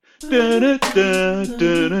Dude,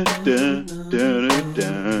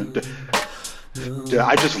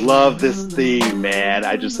 I just love this theme, man.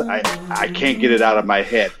 I can't get it out of my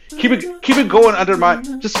head. Keep it going under my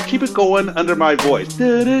voice.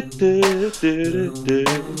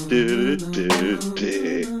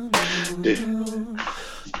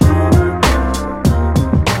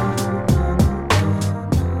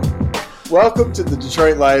 Welcome to the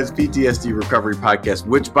Detroit Lions PTSD Recovery Podcast,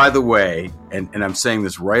 which, by the way, and I'm saying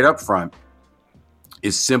this right up front,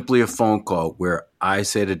 is simply a phone call where I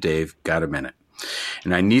say to Dave, got a minute?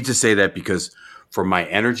 And I need to say that because for my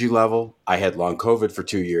energy level, I had long COVID for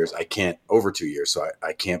 2 years. Over 2 years, so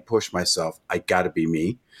I can't push myself. I got to be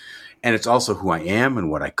me. And it's also who I am and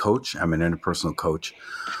what I coach. I'm an interpersonal coach.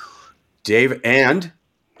 Dave, and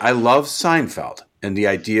I love Seinfeld and the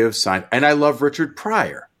idea of Seinfeld. And I love Richard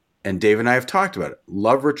Pryor. And Dave and I have talked about it.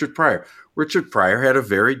 Love Richard Pryor. Richard Pryor had a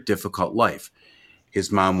very difficult life.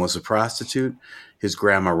 His mom was a prostitute. His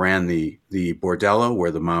grandma ran the bordello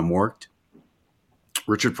where the mom worked.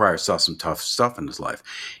 Richard Pryor saw some tough stuff in his life.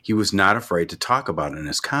 He was not afraid to talk about it in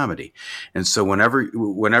his comedy. And so whenever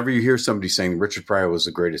you hear somebody saying Richard Pryor was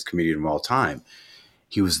the greatest comedian of all time,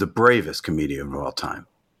 he was the bravest comedian of all time.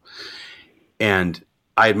 And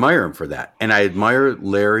I admire him for that. And I admire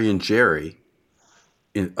Larry and Jerry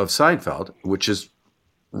of Seinfeld, which is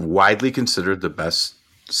widely considered the best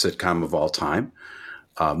sitcom of all time,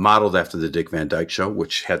 modeled after the Dick Van Dyke Show,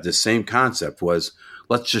 which had the same concept, was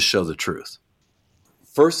let's just show the truth.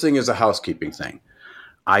 First thing is a housekeeping thing.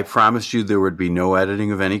 I promised you there would be no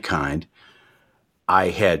editing of any kind. I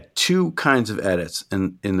had two kinds of edits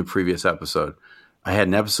in the previous episode. I had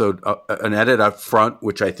an edit up front,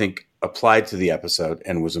 which I think applied to the episode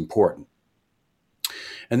and was important.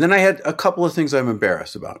 And then I had a couple of things I'm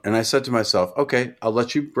embarrassed about. And I said to myself, okay, I'll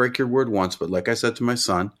let you break your word once. But like I said to my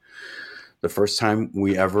son, the first time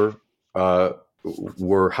we ever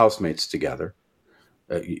were housemates together,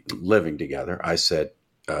 living together, I said,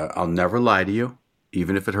 I'll never lie to you,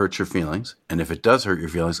 even if it hurts your feelings. And if it does hurt your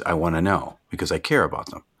feelings, I want to know because I care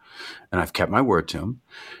about them. And I've kept my word to him.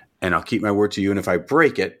 And I'll keep my word to you. And if I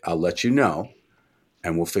break it, I'll let you know.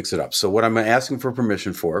 And we'll fix it up. So what I'm asking for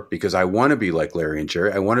permission for, because I want to be like Larry and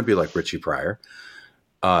Jerry, I want to be like Richie Pryor,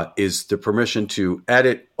 is the permission to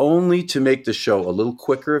edit only to make the show a little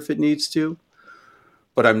quicker if it needs to.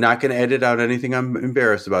 But I'm not going to edit out anything I'm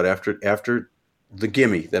embarrassed about after the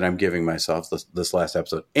gimme that I'm giving myself this last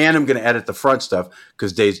episode. And I'm going to edit the front stuff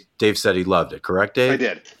because Dave said he loved it. Correct, Dave?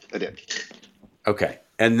 I did. Okay.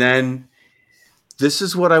 And then this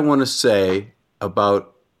is what I want to say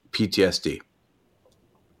about PTSD.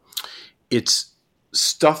 It's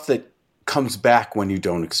stuff that comes back when you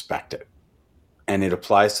don't expect it. And it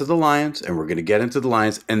applies to the Lions, and we're going to get into the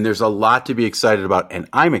Lions. And there's a lot to be excited about, and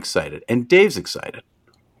I'm excited, and Dave's excited.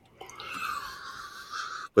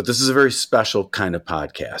 But this is a very special kind of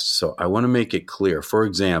podcast, so I want to make it clear. For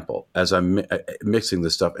example, as I'm mixing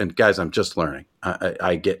this stuff, and guys, I'm just learning.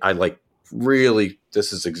 This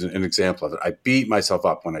is an example of it. I beat myself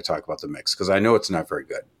up when I talk about the mix because I know it's not very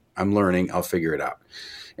good. I'm learning. I'll figure it out.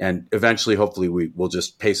 And eventually, hopefully, we will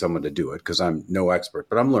just pay someone to do it because I'm no expert,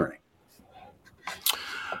 but I'm learning.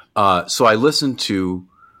 So I listened to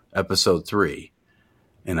episode 3,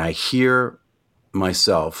 and I hear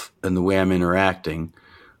myself and the way I'm interacting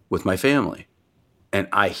with my family. And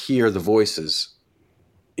I hear the voices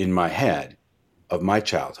in my head of my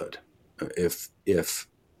childhood. If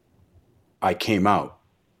I came out.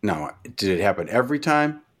 Now, did it happen every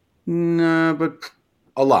time? No, but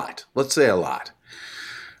a lot. Let's say a lot.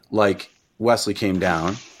 Like Wesley came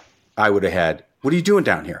down, I would have had, what are you doing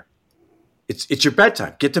down here? It's your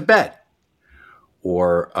bedtime. Get to bed.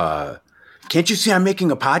 Or can't you see I'm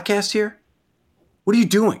making a podcast here? What are you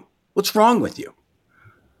doing? What's wrong with you?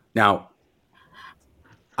 Now,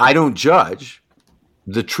 I don't judge.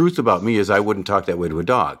 The truth about me is I wouldn't talk that way to a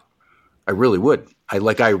dog. I really would. I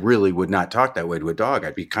really would not talk that way to a dog.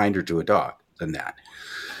 I'd be kinder to a dog than that.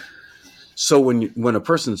 So when a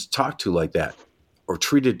person's talked to like that, or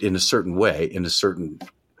treated in a certain way,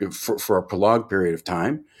 for a prolonged period of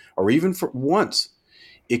time, or even for once,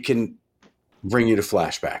 it can bring you to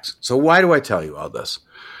flashbacks. So why do I tell you all this?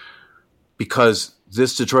 Because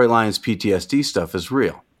this Detroit Lions PTSD stuff is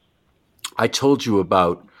real. I told you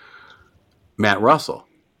about Matt Russell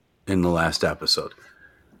in the last episode.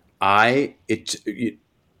 Heather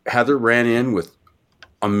ran in with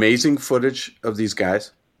amazing footage of these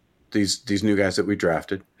guys, these new guys that we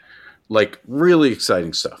drafted. Like really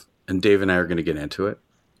exciting stuff. And Dave and I are going to get into it.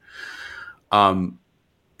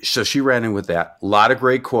 So she ran in with that. A lot of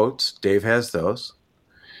great quotes. Dave has those.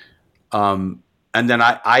 And then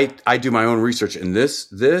I do my own research, and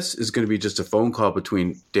this is going to be just a phone call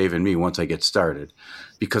between Dave and me once I get started,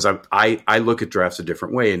 because I look at drafts a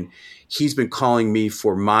different way, and he's been calling me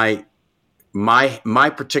for my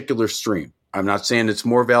particular stream. I'm not saying it's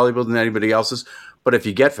more valuable than anybody else's, but if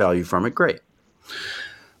you get value from it, great.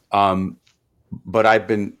 But I've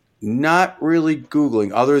been not really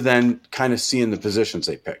Googling other than kind of seeing the positions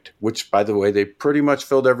they picked, which, by the way, they pretty much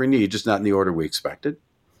filled every need, just not in the order we expected.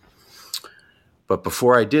 But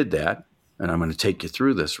before I did that, and I'm going to take you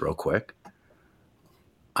through this real quick,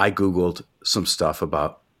 I Googled some stuff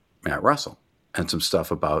about Matt Russell and some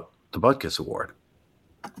stuff about the Butkus Award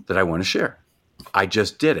that I want to share. I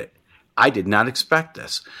just did it. I did not expect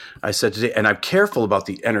this. I said today, and I'm careful about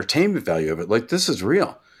the entertainment value of it. Like, this is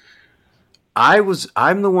real.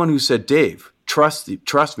 I'm the one who said, Dave, trust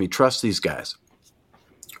me, trust these guys.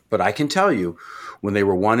 But I can tell you, when they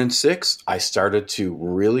were 1-6, I started to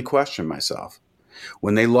really question myself.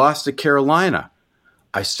 When they lost to Carolina,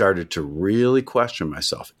 I started to really question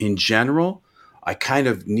myself. In general, I kind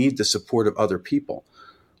of need the support of other people.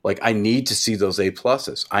 Like, I need to see those A+.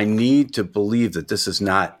 I need to believe that this is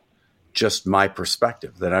not just my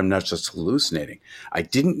perspective, that I'm not just hallucinating. I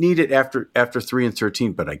didn't need it after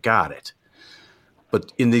 3-13, but I got it.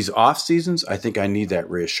 But in these off seasons, I think I need that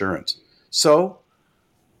reassurance. So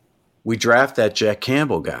we draft that Jack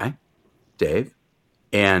Campbell guy, Dave,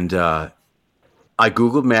 and I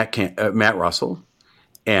Googled Matt Russell,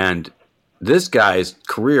 and this guy's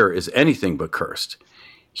career is anything but cursed.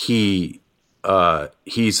 He's a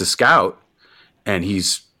scout, and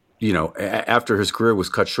he's, after his career was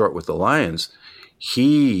cut short with the Lions,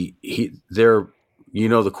 they're,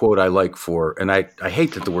 the quote I like for, and I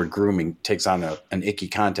hate that the word grooming takes on an icky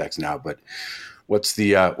context now, but what's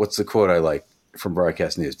the quote I like from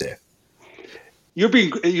Broadcast News, Dave? You're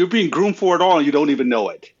being groomed for it all, and you don't even know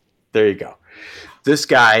it. There you go. This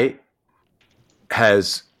guy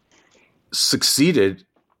has succeeded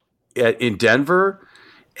in Denver,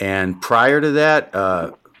 and prior to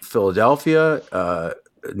that, Philadelphia,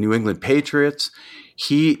 New England Patriots.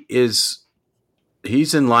 He's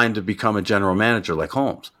in line to become a general manager like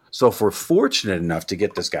Holmes. So if we're fortunate enough to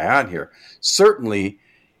get this guy on here, certainly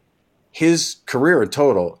his career in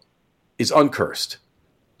total is uncursed.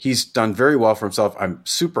 He's done very well for himself. I'm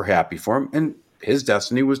super happy for him, and his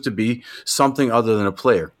destiny was to be something other than a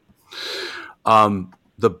player. The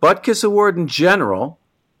Butkus Award in general,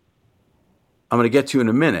 I'm going to get to in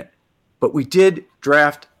a minute, but we did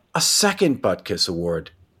draft a second Butkus Award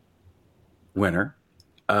winner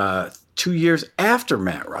 2 years after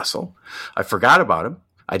Matt Russell. I forgot about him.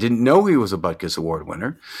 I didn't know he was a Butkus Award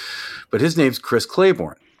winner, but his name's Chris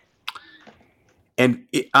Claiborne. And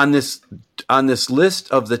on this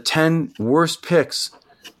list of the 10 worst picks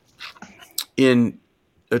in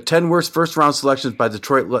 10 worst first round selections by the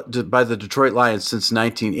Detroit Lions since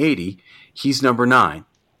 1980, he's number 9.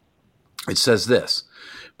 It says this.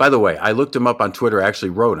 By the way, I looked him up on Twitter. I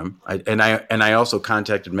actually wrote him, and I also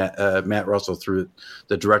contacted Matt Russell through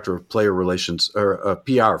the director of player relations or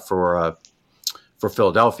PR for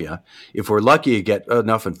Philadelphia. If we're lucky to get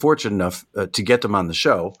enough and fortunate enough to get them on the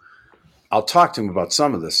show, I'll talk to him about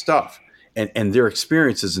some of this stuff and their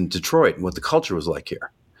experiences in Detroit and what the culture was like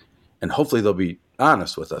here, and hopefully they'll be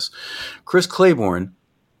honest with us. Chris Claiborne.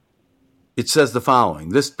 It says the following.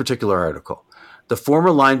 This particular article. The former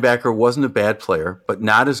linebacker wasn't a bad player, but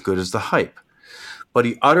not as good as the hype. But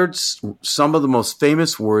he uttered some of the most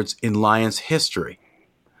famous words in Lions history.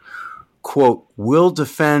 Quote, "We'll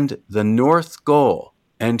defend the North goal,"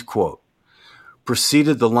 end quote.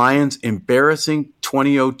 Preceded the Lions' embarrassing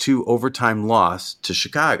 2002 overtime loss to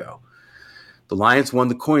Chicago. The Lions won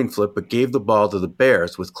the coin flip, but gave the ball to the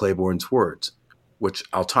Bears with Claiborne's words, which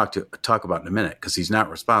I'll talk about in a minute because he's not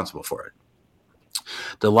responsible for it.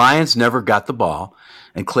 The Lions never got the ball,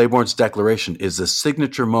 and Claiborne's declaration is the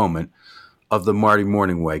signature moment of the Marty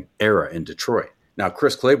Mornhinweg era in Detroit. Now,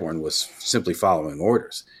 Chris Claiborne was simply following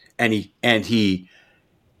orders, and he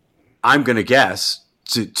I'm going to guess,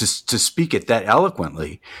 to speak it that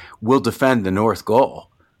eloquently, will defend the North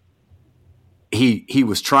goal. He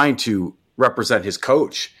was trying to represent his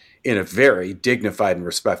coach in a very dignified and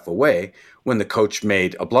respectful way when the coach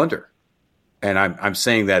made a blunder. And I'm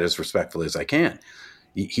saying that as respectfully as I can.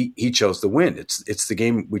 He chose the win. It's the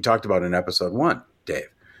game we talked about in episode 1, Dave.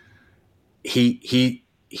 He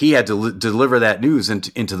had to deliver that news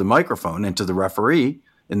into the microphone and to the referee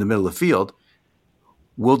in the middle of the field.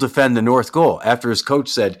 We'll defend the North goal after his coach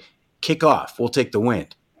said, "Kick off. We'll take the win."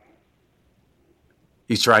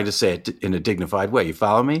 He's trying to say it in a dignified way. You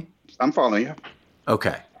follow me? I'm following you.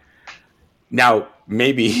 Okay. Now,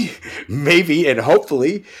 maybe, and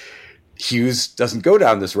hopefully, Hughes doesn't go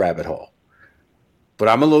down this rabbit hole. But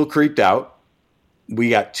I'm a little creeped out. We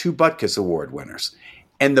got 2 Butkus Award winners.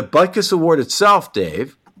 And the Butkus Award itself,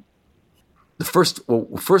 Dave, the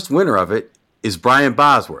first winner of it is Brian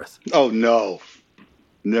Bosworth. Oh, no.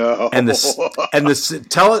 And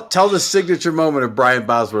tell the signature moment of Brian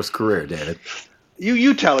Bosworth's career, David.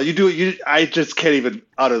 You tell it. You do it. I just can't even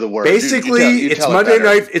utter the word. Basically, it's Monday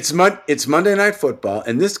night. It's Monday Night Football,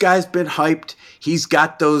 and this guy's been hyped. He's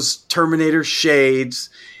got those Terminator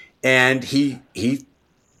shades, and he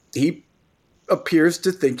appears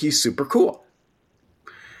to think he's super cool,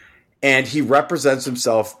 and he represents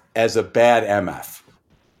himself as a bad MF.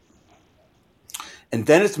 And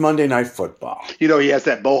then it's Monday Night Football. He has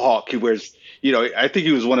that mohawk he wears. I think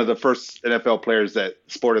he was one of the first NFL players that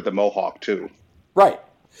sported the mohawk too. Right.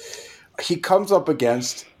 He comes up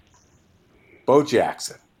against Bo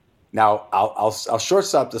Jackson. Now, I'll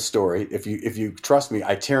shortstop the story. If you trust me,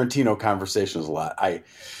 I Tarantino conversations a lot.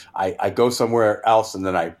 I go somewhere else and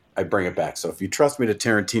then I bring it back. So if you trust me to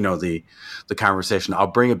Tarantino the conversation, I'll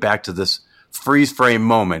bring it back to this freeze frame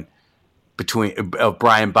moment of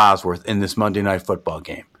Brian Bosworth in this Monday Night Football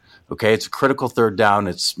game. Okay, it's a critical third down.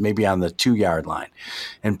 It's maybe on the 2-yard line.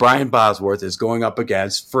 And Brian Bosworth is going up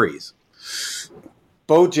against Freeze.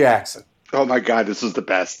 Bo Jackson. Oh, my God, this is the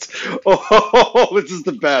best. Oh, this is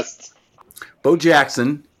the best. Bo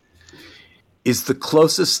Jackson is the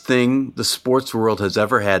closest thing the sports world has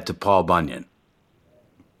ever had to Paul Bunyan.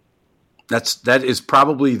 That is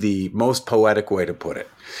probably the most poetic way to put it.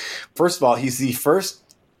 First of all, he's the first,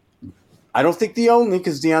 I don't think the only,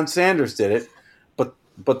 because Deion Sanders did it,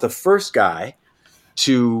 but the first guy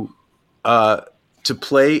to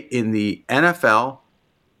play in the NFL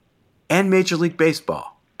and Major League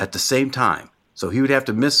Baseball at the same time. So he would have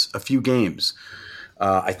to miss a few games,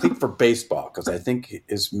 I think, for baseball, because I think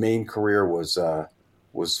his main career was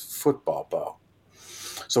football, Bo.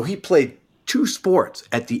 So he played 2 sports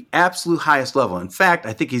at the absolute highest level. In fact,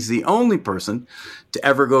 I think he's the only person to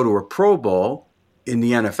ever go to a Pro Bowl in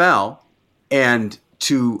the NFL and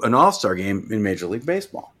to an All-Star game in Major League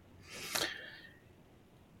Baseball.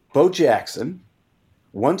 Bo Jackson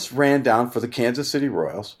once ran down for the Kansas City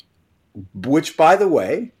Royals, which, by the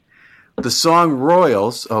way, the song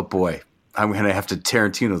Royals, oh boy, I'm going to have to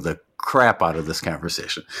Tarantino the crap out of this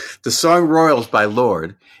conversation. The song Royals by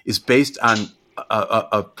Lorde is based on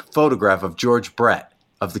a photograph of George Brett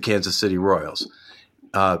of the Kansas City Royals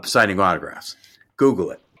signing autographs. Google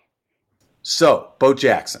it. So, Bo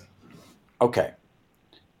Jackson. Okay.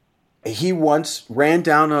 He once ran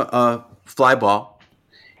down a fly ball,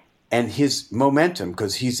 and his momentum,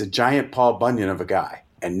 because he's a giant Paul Bunyan of a guy,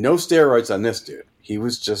 and no steroids on this dude. He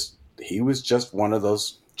was just one of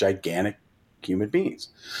those gigantic human beings.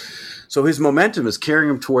 So his momentum is carrying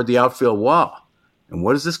him toward the outfield wall. And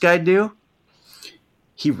what does this guy do?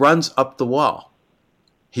 He runs up the wall.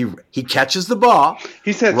 He catches the ball.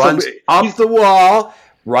 He said runs up the wall,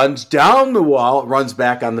 runs down the wall, runs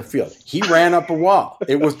back on the field. He ran up a wall.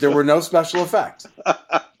 There were no special effects.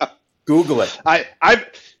 Google it.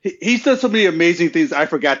 He's done so many amazing things. I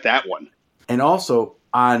forgot that one. And also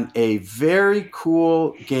on a very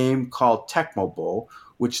cool game called Tecmo Bowl,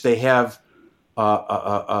 which they have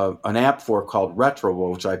an app for called Retro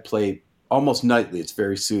Bowl, which I play almost nightly. It's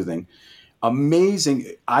very soothing. Amazing.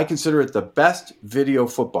 I consider it the best video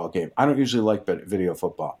football game. I don't usually like video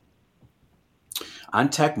football. On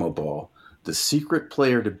Tecmo Bowl, the secret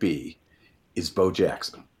player to be is Bo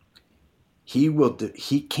Jackson.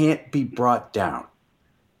 He can't be brought down.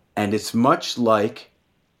 And it's much like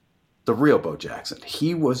the real Bo Jackson.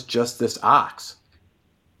 He was just this ox.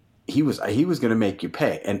 He was going to make you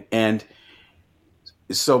pay. And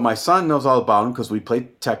so my son knows all about him because we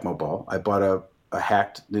played Tecmo Bowl. I bought a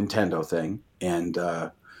hacked Nintendo thing, and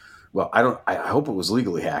I hope it was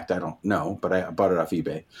legally hacked. I don't know, but I bought it off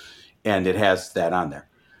eBay, and it has that on there.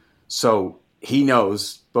 So he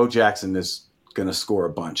knows Bo Jackson is going to score a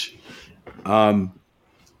bunch.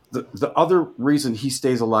 The other reason he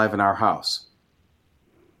stays alive in our house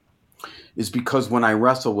is because when I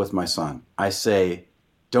wrestle with my son, I say,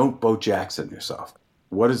 "Don't Bo Jackson yourself."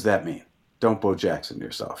 What does that mean? Don't Bo Jackson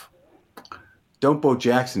yourself. Don't Bo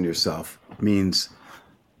Jackson yourself means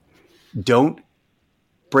don't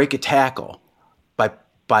break a tackle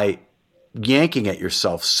by yanking at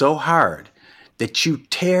yourself so hard that you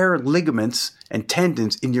tear ligaments and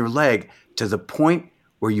tendons in your leg to the point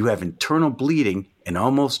where you have internal bleeding and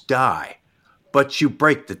almost die, but you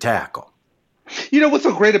break the tackle. What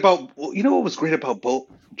was great about Bo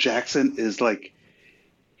Jackson is, like,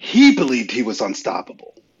 he believed he was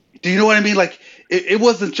unstoppable. Do you know what I mean? Like, it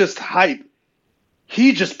wasn't just hype.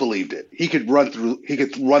 he just believed it. He could run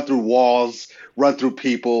through walls, run through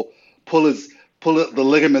people, the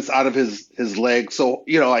ligaments out of his leg. So,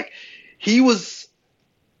 like he was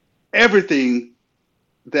everything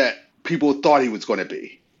that people thought he was going to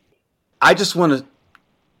be. I just want to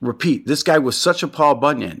repeat, this guy was such a Paul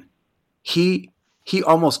Bunyan. He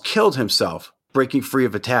almost killed himself breaking free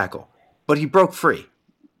of a tackle, but he broke free.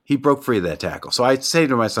 He broke free of that tackle. So I say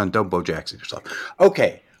to my son, don't Bo Jackson yourself.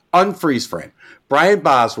 Okay, unfreeze frame. Brian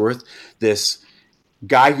Bosworth, this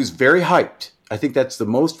guy who's very hyped. I think that's the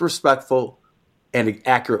most respectful and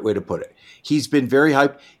accurate way to put it. He's been very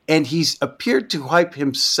hyped, and he's appeared to hype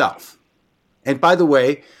himself. And by the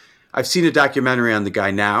way, I've seen a documentary on the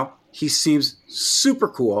guy now. He seems super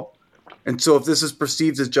cool. And so if this is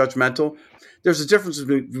perceived as judgmental, there's a difference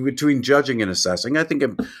between judging and assessing. I think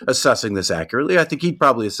I'm assessing this accurately. I think he'd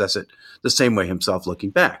probably assess it the same way himself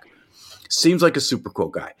looking back. Seems like a super cool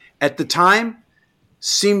guy. At the time,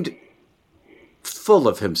 seemed full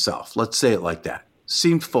of himself. Let's say it like that.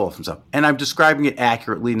 Seemed full of himself. And I'm describing it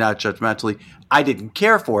accurately, not judgmentally. I didn't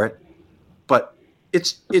care for it, but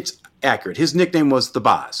it's accurate. His nickname was the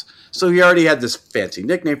Boz. So he already had this fancy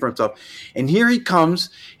nickname for himself. And here he comes,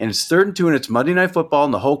 and it's 3rd and 2, and it's Monday Night Football,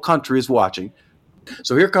 and the whole country is watching.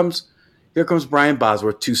 So here comes Brian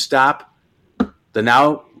Bosworth to stop the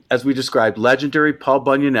now, as we described, legendary Paul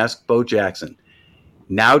Bunyan-esque Bo Jackson.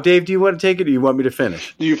 Now, Dave, do you want to take it, or do you want me to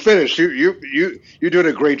finish? You finish. You're doing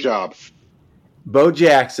a great job. Bo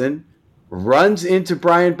Jackson runs into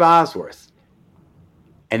Brian Bosworth,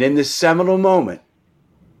 and in this seminal moment,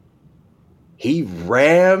 he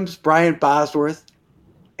rams Brian Bosworth,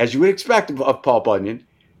 as you would expect of Paul Bunyan,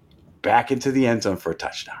 back into the end zone for a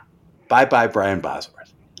touchdown. Bye-bye, Brian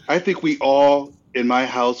Bosworth. I think in my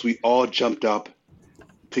house, we all jumped up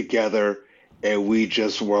together, and we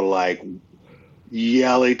just were like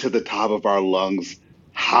yelling to the top of our lungs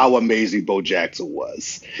how amazing Bo Jackson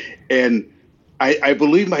was. And I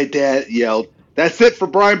believe my dad yelled, "That's it for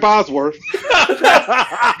Brian Bosworth."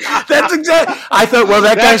 That's exactly. I thought, well,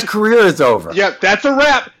 that guy's career is over. Yeah, that's a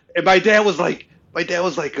wrap. And my dad was like,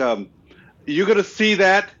 you're gonna see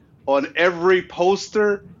that on every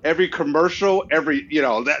poster, every commercial,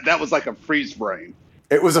 that was like a freeze frame.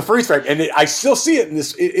 It was a freeze frame, and I still see it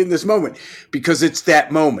in this moment because it's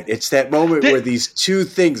that moment. It's that moment where these two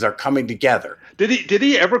things are coming together. Did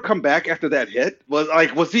he ever come back after that hit?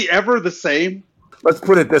 Was he ever the same? Let's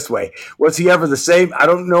put it this way. Was he ever the same? I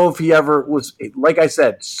don't know if he ever was. Like I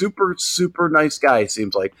said, super, super nice guy, it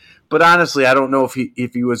seems like. But honestly, I don't know if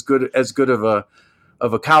he was as good of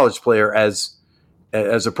a college player as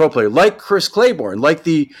a pro player. Like Chris Claiborne, like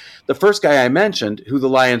the first guy I mentioned, who the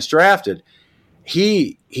Lions drafted.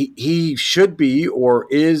 He should be or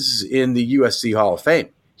is in the USC Hall of Fame.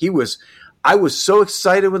 I was so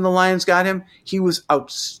excited when the Lions got him. He was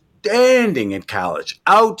outstanding in college.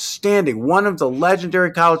 Outstanding. One of the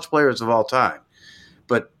legendary college players of all time.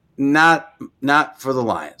 But not for the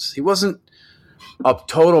Lions. He wasn't a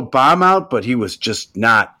total bomb out, but he was just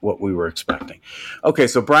not what we were expecting. Okay,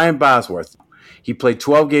 so Brian Bosworth. He played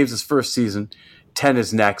 12 games his first season, 10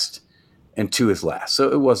 his next, and 2 his last.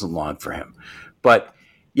 So it wasn't long for him. But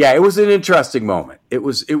yeah, it was an interesting moment. It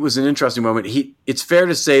was an interesting moment. It's fair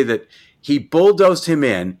to say that he bulldozed him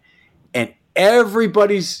in, and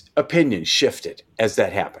everybody's opinion shifted as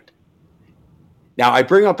that happened. Now, I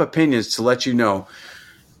bring up opinions to let you know,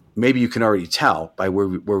 maybe you can already tell by where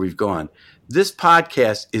we've gone. This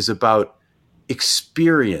podcast is about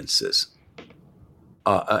experiences,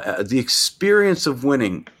 the experience of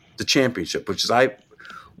winning the championship, which is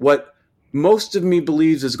what most of me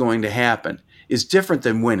believes is going to happen, is different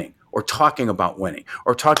than winning or talking about winning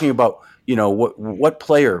or talking about, what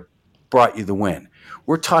player brought you the win.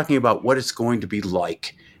 We're talking about what it's going to be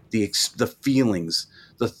like, the feelings,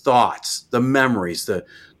 the thoughts, the memories, the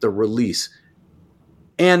release,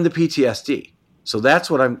 and the PTSD. So that's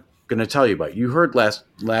what I'm going to tell you about. You heard last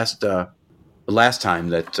time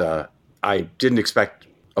that I didn't expect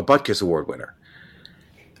a Butkus Award winner.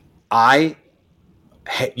 I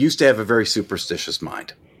used to have a very superstitious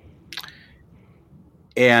mind.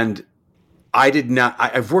 And I did not.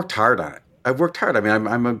 I've worked hard on it. I've worked hard. I mean,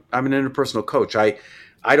 I'm an interpersonal coach. I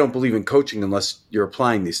don't believe in coaching unless you're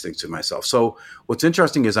applying these things to myself. So what's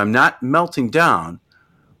interesting is I'm not melting down,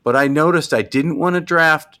 but I noticed I didn't want to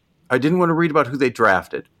draft. I didn't want to read about who they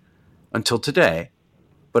drafted until today,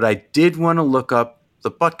 but I did want to look up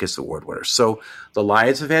the Butkus Award winners. So the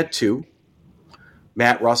Lions have had 2.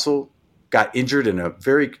 Matt Russell got injured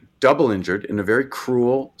double injured in a very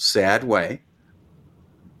cruel, sad way.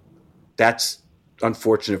 That's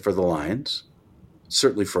unfortunate for the Lions,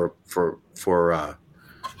 certainly for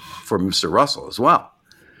for Mr. Russell as well.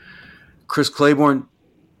 Chris Claiborne,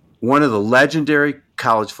 one of the legendary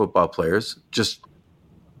college football players,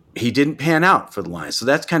 he didn't pan out for the Lions. So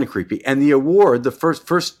that's kind of creepy. And the award, the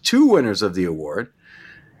first two winners of the award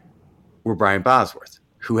were Brian Bosworth,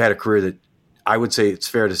 who had a career that I would say it's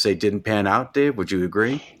fair to say didn't pan out. Dave, would you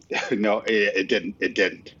agree? No, it didn't. It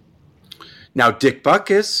didn't. Now Dick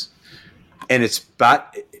Butkus, and it's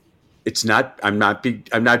not. I'm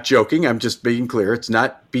not joking. I'm just being clear. It's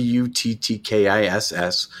not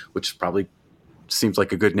Buttkiss, which probably seems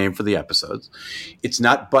like a good name for the episodes. It's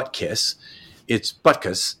not Butkus. It's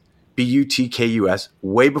Butkus, Butkus.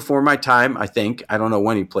 Way before my time, I think. I don't know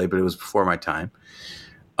when he played, but it was before my time.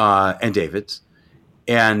 And David's,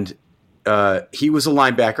 and he was a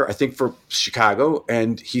linebacker, I think, for Chicago,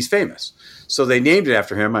 and he's famous. So they named it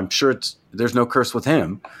after him. I'm sure there's no curse with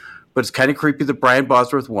him, but it's kind of creepy that Brian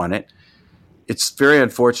Bosworth won it. It's very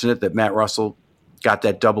unfortunate that Matt Russell got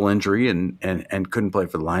that double injury and couldn't play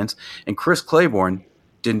for the Lions. And Chris Claiborne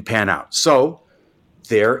didn't pan out. So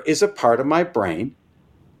there is a part of my brain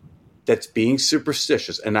that's being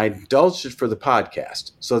superstitious, and I indulged it for the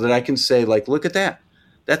podcast so that I can say, like, look at that.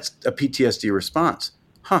 That's a PTSD response.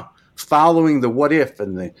 Following the what if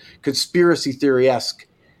and the conspiracy theory-esque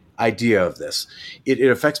idea of this. It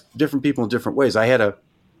affects different people in different ways. I had a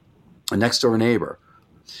next-door neighbor,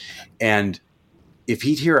 and if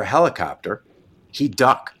he'd hear a helicopter, he'd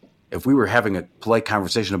duck. If we were having a polite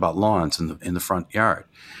conversation about lawns in the front yard,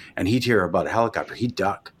 and he'd hear about a helicopter, he'd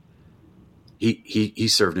duck. He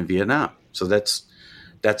served in Vietnam. So that's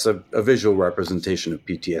a visual representation of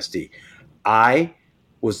PTSD. I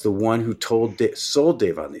was the one who sold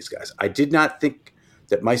Dave on these guys. I did not think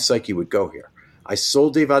that my psyche would go here. I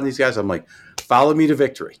sold Dave on these guys. I'm like, follow me to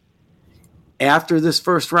victory. After this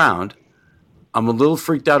first round, I'm a little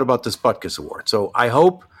freaked out about this Butkus Award. So I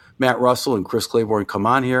hope Matt Russell and Chris Claiborne come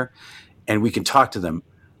on here and we can talk to them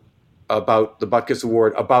about the Butkus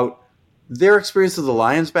Award, about their experience of the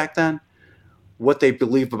Lions back then, what they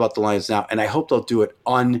believe about the Lions now, and I hope they'll do it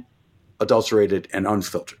unadulterated and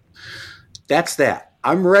unfiltered. That's that.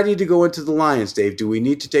 I'm ready to go into the Lions, Dave. Do we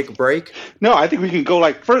need to take a break? No, I think we can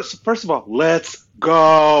go first of all, let's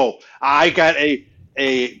go. I got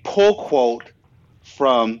a pull quote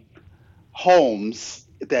from Holmes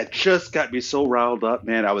that just got me so riled up,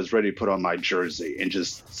 man. I was ready to put on my jersey and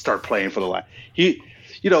just start playing for the Lions.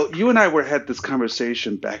 You and I had this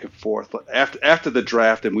conversation back and forth after the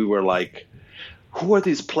draft, and we were like, who are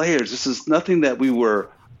these players? This is nothing that we were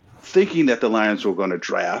thinking that the Lions were going to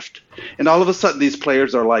draft, and all of a sudden these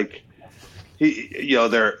players are like,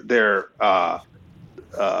 they're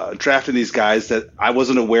drafting these guys that I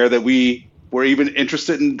wasn't aware that we were even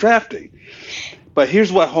interested in drafting. But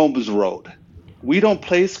here's what Holmes wrote: "We don't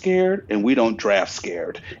play scared, and we don't draft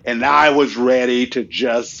scared." And I was ready to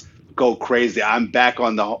just go crazy. I'm back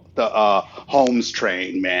on the Holmes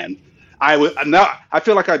train, man. I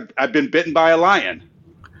feel like I've been bitten by a lion.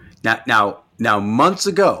 Now, months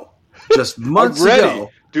ago. Just months I'm ready.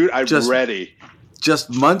 ago, Dude, I'm ready. Just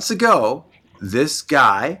months ago, this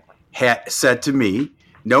guy had said to me,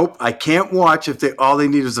 "Nope, I can't watch if all they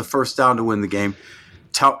need is a first down to win the game."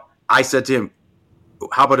 I said to him,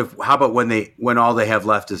 "How about when all they have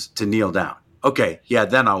left is to kneel down?" Okay, yeah,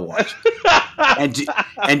 then I'll watch. and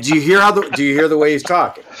do you hear the way he's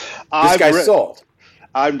talking? This guy's sold.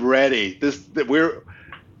 I'm ready. If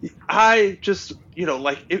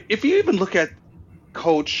you even look at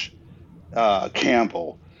Coach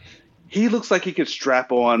Campbell, he looks like he could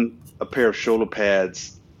strap on a pair of shoulder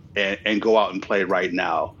pads and go out and play right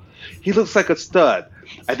now. He looks like a stud.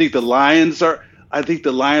 I think the Lions are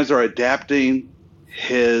adapting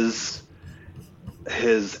his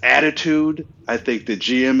attitude. I think the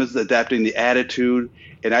GM is adapting the attitude,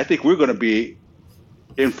 and I think we're going to be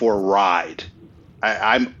in for a ride.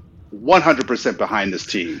 I'm 100% behind this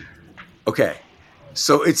team. Okay.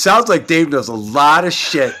 So it sounds like Dave knows a lot of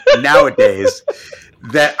shit nowadays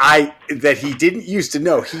that he didn't used to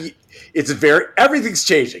know. Everything's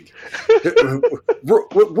changing.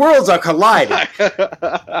 Worlds are colliding.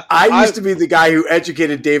 I used to be the guy who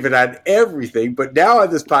educated David on everything, but now on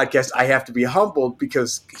this podcast, I have to be humbled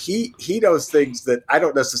because he knows things that I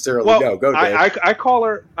don't necessarily know. Go, Dave. I call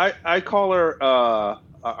her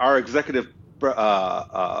our executive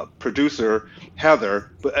producer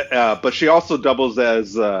Heather, but she also doubles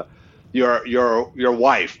as your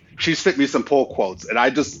wife. She sent me some pull quotes, and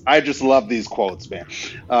I just love these quotes, man.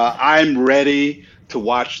 I'm ready to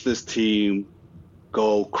watch this team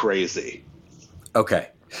go crazy. Okay,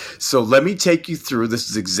 so let me take you through.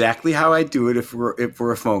 This is exactly how I do it if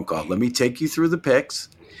we're a phone call. Let me take you through the picks,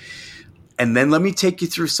 And then let me take you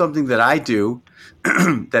through something that I do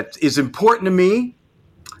that is important to me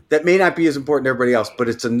that may not be as important to everybody else, but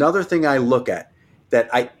it's another thing I look at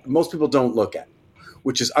that most people don't look at,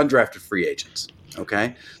 which is undrafted free agents.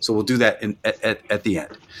 Okay? So we'll do that at the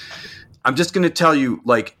end. I'm just going to tell you,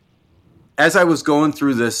 like, as I was going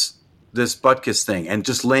through this Butkus thing and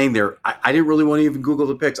just laying there, I didn't really want to even Google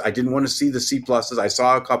the picks. I didn't want to see the C pluses. I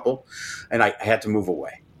saw a couple, and I had to move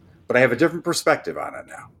away. But I have a different perspective on it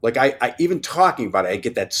now. Like, I even talking about it, I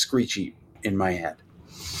get that screechy in my head.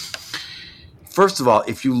 First of all,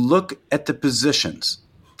 if you look at the positions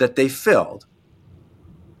that they filled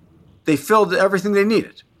everything they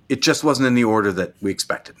needed. It just wasn't in the order that we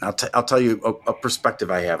expected. And I'll tell you a perspective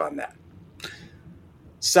I have on that.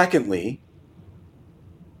 Secondly,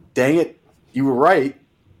 dang it, you were right.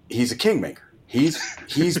 He's a kingmaker.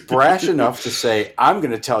 He's brash enough to say, I'm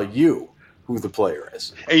going to tell you who the player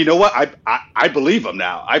is. And you know what? I believe him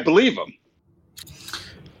now. I believe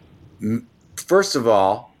him. First of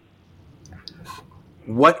all,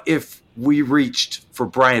 what if we reached for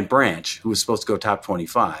Brian Branch, who was supposed to go top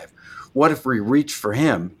 25? What if we reached for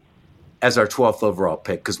him as our 12th overall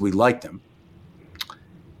pick because we liked him?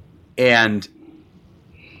 And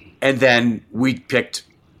then we picked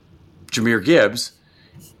Jahmyr Gibbs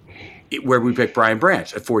where we picked Brian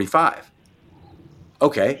Branch at 45.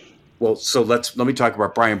 Okay, well, so let me talk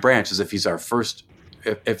about Brian Branch as if he's our first,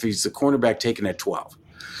 if he's the cornerback taken at 12.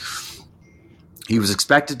 He was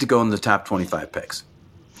expected to go in the top 25 picks.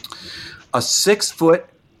 A 6-foot,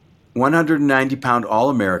 190-pound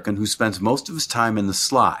All-American who spends most of his time in the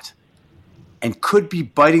slot and could be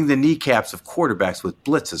biting the kneecaps of quarterbacks with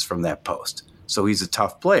blitzes from that post. So he's a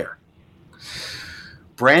tough player.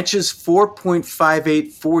 Branch's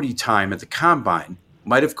 4.58 40 time at the combine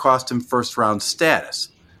might have cost him first-round status,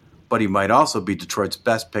 but he might also be Detroit's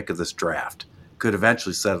best pick of this draft. Could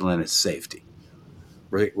eventually settle in at safety.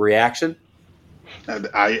 Reaction?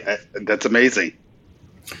 That's amazing.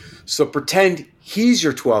 So pretend he's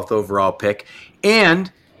your 12th overall pick,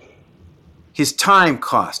 and his time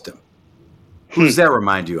cost him. Who does that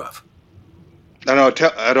remind you of? I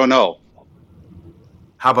don't know.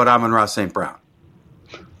 How about Amon-Ra St. Brown?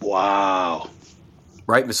 Wow.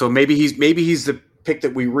 Right? So maybe he's the pick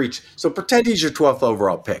that we reach. So pretend he's your 12th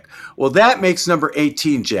overall pick. Well, that makes number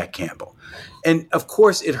 18 Jack Campbell. And, of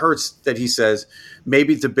course, it hurts that he says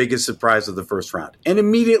maybe the biggest surprise of the first round. And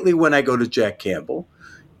immediately when I go to Jack Campbell,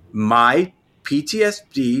 my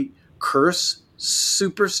PTSD, curse,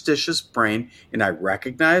 superstitious brain, and I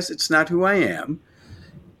recognize it's not who I am,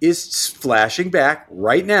 is flashing back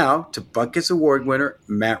right now to Butkus Award winner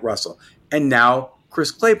Matt Russell. And now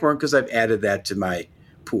Chris Claiborne, because I've added that to my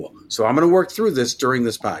pool. So I'm going to work through this during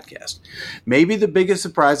this podcast. Maybe the biggest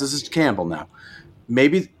surprise is Campbell now.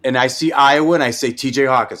 Maybe, and I see Iowa and I say TJ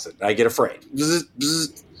Hawkinson. I get afraid.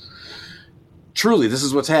 Truly, this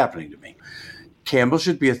is what's happening to me. Campbell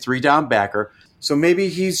should be a 3-down backer, so maybe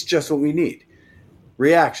he's just what we need.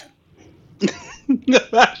 Reaction.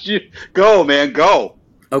 Go, man, go.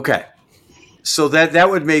 Okay. So that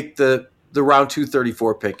would make the round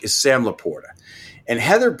 234 pick is Sam Laporta. And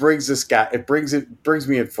Heather brings this guy, it brings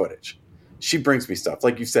me in footage. She brings me stuff.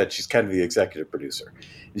 Like you said, she's kind of the executive producer.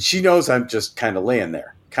 And she knows I'm just kind of laying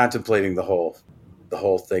there, contemplating the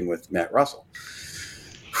whole thing with Matt Russell.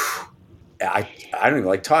 I don't even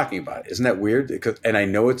like talking about it. Isn't that weird? And I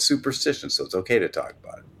know it's superstition, so it's okay to talk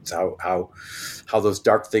about it. It's how those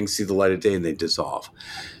dark things see the light of day and they dissolve.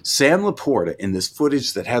 Sam Laporta, in this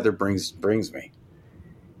footage that Heather brings me,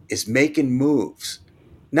 is making moves.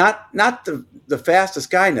 Not the fastest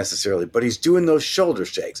guy necessarily, but he's doing those shoulder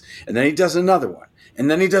shakes. And then he does another one. And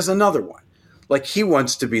then he does another one. Like he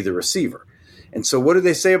wants to be the receiver. And so what do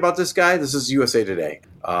they say about this guy? This is USA Today.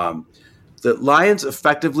 The Lions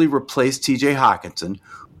effectively replaced TJ Hawkinson,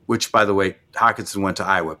 which, by the way, Hawkinson went to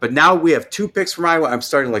Iowa. But now we have 2 picks from Iowa. I'm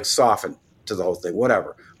starting to soften to the whole thing.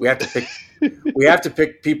 Whatever. We have to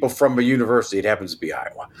pick people from a university. It happens to be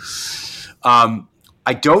Iowa.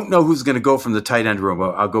 I don't know who's going to go from the tight end room.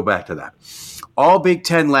 I'll go back to that. All Big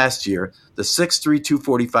Ten last year, the 6'3",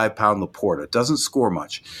 245-pound Laporta doesn't score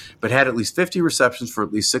much, but had at least 50 receptions for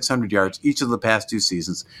at least 600 yards each of the past 2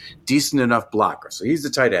 seasons. Decent enough blocker. So he's the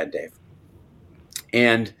tight end, Dave.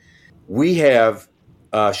 And we have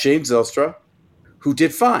Shane Zylstra, who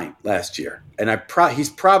did fine last year. And he's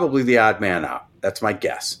probably the odd man out. That's my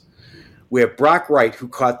guess. We have Brock Wright, who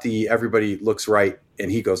caught the everybody looks right and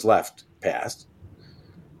he goes left pass.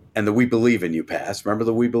 And the We Believe in You pass. Remember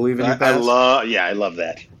the We Believe in You pass? I love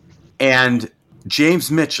that. And James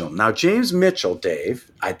Mitchell. Now, James Mitchell, Dave,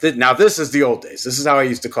 now this is the old days. This is how I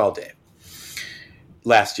used to call Dave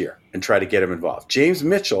last year and try to get him involved. James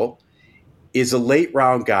Mitchell is a late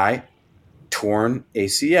round guy, torn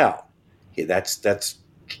ACL. That's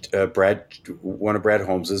one of Brad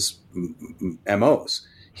Holmes's MOs.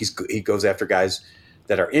 He goes after guys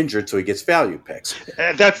that are injured, so he gets value picks.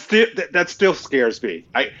 That still scares me.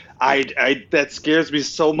 I that scares me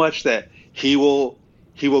so much that he will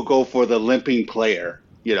go for the limping player.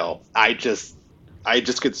 I just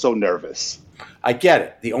get so nervous. I get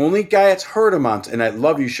it. The only guy it's hurt him on, and I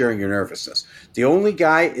love you sharing your nervousness. The only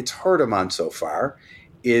guy it's hurt him on so far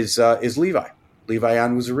is Levi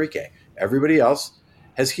Onwuzurike. Everybody else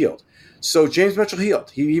has healed. So James Mitchell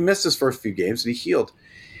healed. He missed his first few games, and he healed.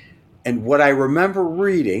 And what I remember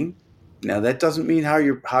reading, now that doesn't mean how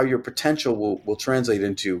your potential will translate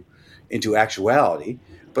into actuality,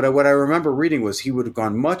 but what I remember reading was he would have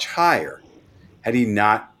gone much higher had he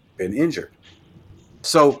not been injured.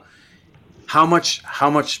 So how much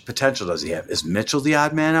potential does he have? Is Mitchell the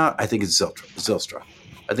odd man out? I think it's Zylstra.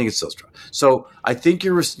 So I think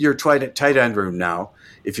your tight end room now,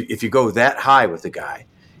 if you go that high with the guy,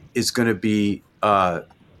 is going to be Laporta.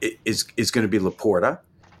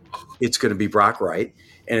 It's going to be Brock Wright,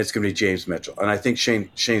 and it's going to be James Mitchell. And I think Shane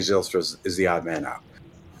Zylstra is the odd man out.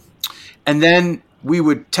 And then we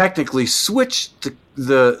would technically switch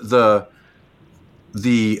the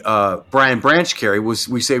Brian Branch carry.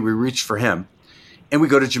 We say we reach for him, and we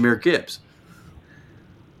go to Jahmyr Gibbs.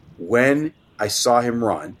 When I saw him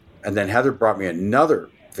run, and then Heather brought me another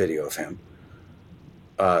video of him,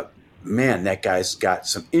 man, that guy's got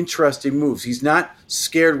some interesting moves. He's not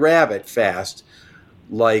scared rabbit fast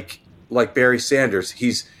like Barry Sanders.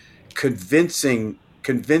 He's convincingly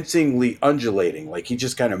undulating. Like he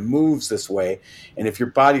just kind of moves this way, and if your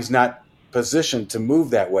body's not positioned to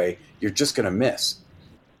move that way, you're just going to miss.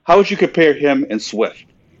 How would you compare him and Swift?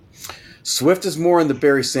 Swift is more in the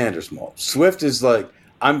Barry Sanders mold. Swift is like,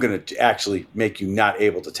 I'm going to actually make you not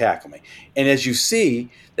able to tackle me. And as you see,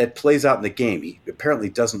 that plays out in the game. He apparently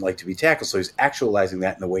doesn't like to be tackled, so he's actualizing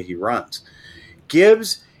that in the way he runs.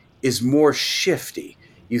 Gibbs is more shifty.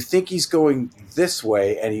 You think he's going this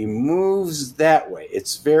way, and he moves that way.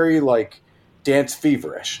 It's very like dance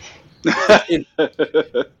feverish.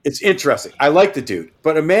 It's interesting. I like the dude.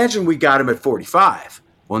 But imagine we got him at 45.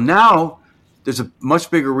 Well, now there's a much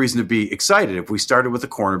bigger reason to be excited. If we started with a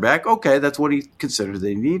cornerback, okay, that's what he considered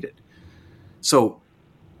they needed. So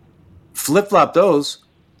flip-flop those.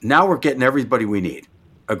 Now we're getting everybody we need.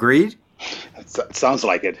 Agreed? Sounds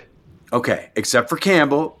like it. Okay, except for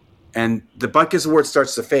Campbell. And the Butkus Award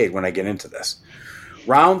starts to fade when I get into this.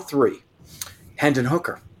 Round 3, Hendon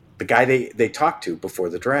Hooker, the guy they talked to before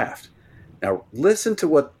the draft. Now, listen to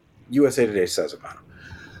what USA Today says about him.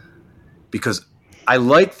 Because I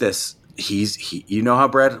like this. You know how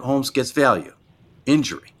Brad Holmes gets value.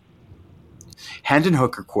 Injury. Hendon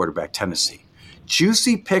Hooker, quarterback, Tennessee.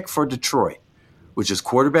 Juicy pick for Detroit, which is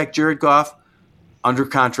quarterback Jared Goff, under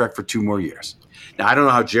contract for 2 more years. Now, I don't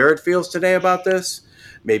know how Jared feels today about this.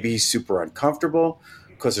 Maybe he's super uncomfortable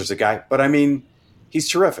because there's a guy. But, I mean, he's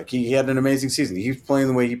terrific. He had an amazing season. He keeps playing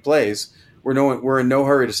the way he plays. We're in no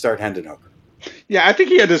hurry to start Hendon Hooker. Yeah, I think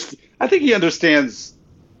he understands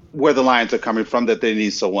where the Lions are coming from, that they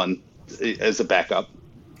need someone as a backup.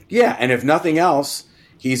 Yeah, and if nothing else,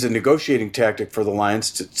 he's a negotiating tactic for the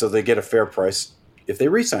Lions so they get a fair price if they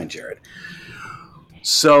re-sign Jared.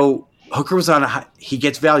 So Hooker was he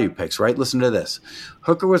gets value picks, right? Listen to this.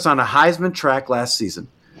 Hooker was on a Heisman track last season,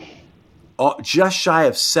 just shy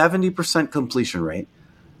of 70% completion rate,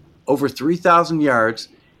 over 3,000 yards,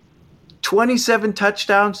 27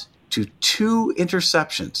 touchdowns to 2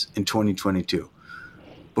 interceptions in 2022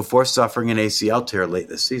 before suffering an ACL tear late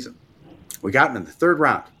this season. We got him in the 3rd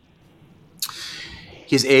round.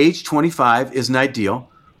 His age, 25, isn't ideal,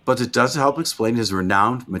 but it does help explain his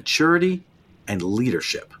renowned maturity and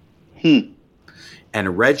leadership. And a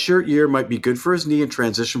redshirt year might be good for his knee and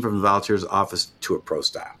transition from the Volunteers office to a pro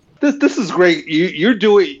style. This is great. You're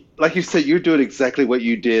doing, like you said, you're doing exactly what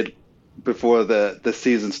you did before the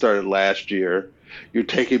season started last year. You're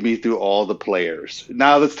taking me through all the players.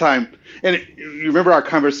 Now it's time. And you remember our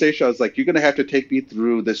conversation? I was like, you're going to have to take me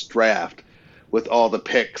through this draft with all the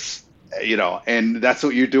picks, and that's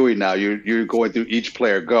what you're doing now. You're going through each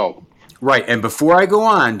player. Go. Right. And before I go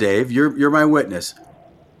on, Dave, you're my witness.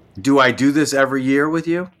 Do I do this every year with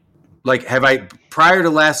you? Like, prior to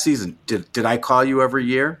last season, did I call you every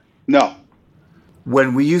year? No.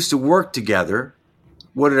 When we used to work together,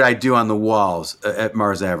 what did I do on the walls at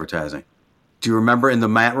Mars Advertising? Do you remember in the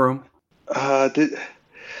mat room?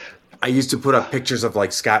 I used to put up pictures of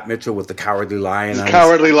like Scott Mitchell with the Cowardly Lion.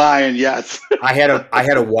 Cowardly Lion, yes. I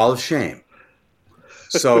had a wall of shame.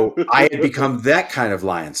 So I had become that kind of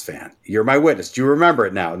Lions fan. You're my witness. Do you remember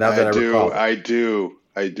it now? Now that I recall it.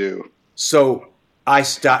 I do. So I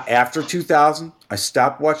stopped after 2000. I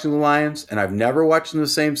stopped watching the Lions, and I've never watched them the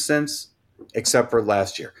same since, except for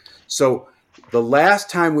last year. So the last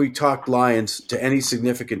time we talked Lions to any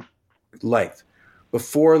significant length,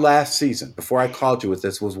 before last season, before I called you with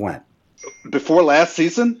this, was when? Before last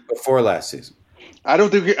season? Before last season. I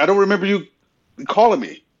don't remember you calling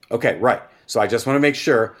me. Okay, right. So I just want to make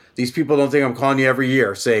sure these people don't think I'm calling you every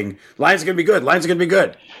year saying Lions are going to be good. Lions are going to be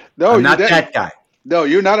good. No, I'm not that guy. No,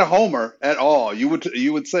 you're not a homer at all. You would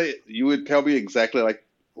tell me exactly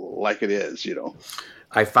like it is.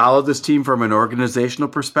 I followed this team from an organizational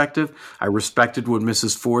perspective. I respected what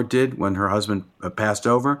Mrs. Ford did when her husband passed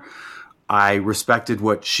over. I respected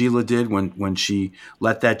what Sheila did when she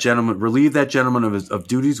let that gentleman relieve that gentleman of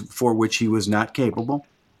duties for which he was not capable.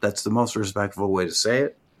 That's the most respectful way to say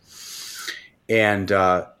it. And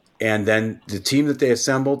then the team that they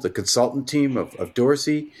assembled, the consultant team of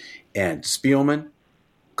Dorsey and Spielman,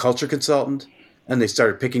 culture consultant, and they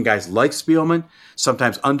started picking guys like Spielman,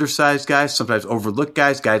 sometimes undersized guys, sometimes overlooked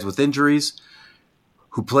guys with injuries,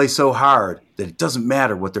 who play so hard that it doesn't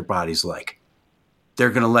matter what their body's like. They're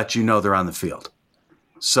going to let you know they're on the field.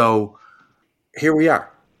 So here we are.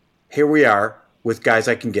 Here we are with guys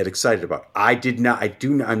I can get excited about. I'm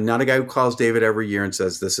not a guy who calls David every year and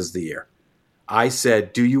says this is the year. I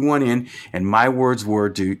said, do you want in? And my words were,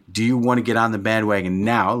 do you want to get on the bandwagon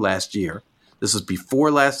now, last year? This is before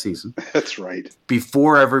last season. That's right.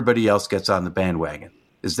 Before everybody else gets on the bandwagon.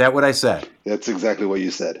 Is that what I said? That's exactly what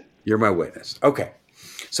you said. You're my witness. Okay.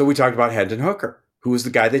 So we talked about Hendon Hooker, who was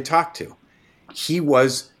the guy they talked to. He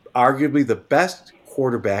was arguably the best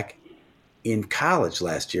quarterback in college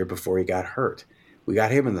last year before he got hurt. We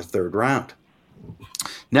got him in the 3rd round.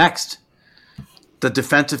 Next, the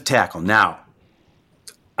defensive tackle. Now,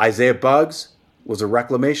 Isaiah Buggs was a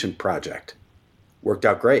reclamation project. Worked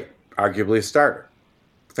out great. Arguably a starter.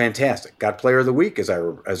 Fantastic. Got player of the week, as I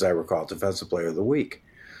recall, defensive player of the week.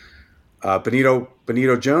 Benito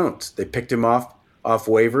Jones. They picked him off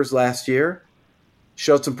waivers last year.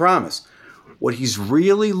 Showed some promise. What he's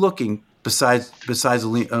really looking, besides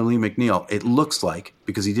Ali McNeil, it looks like,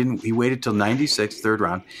 because he waited till 96, 3rd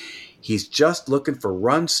round, he's just looking for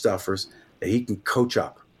run stuffers that he can coach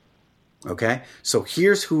up. Okay? So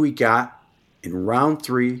here's who we got in round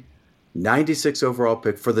 3, 96 overall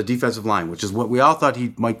pick for the defensive line, which is what we all thought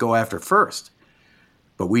he might go after first.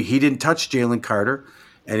 But he didn't touch Jalen Carter,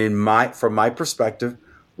 and from my perspective,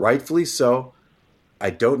 rightfully so.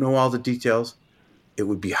 I don't know all the details. It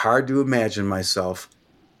would be hard to imagine myself,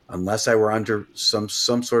 unless I were under some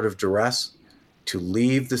sort of duress, to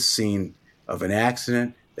leave the scene of an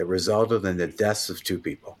accident that resulted in the deaths of 2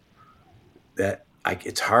 people.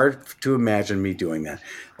 It's hard to imagine me doing that.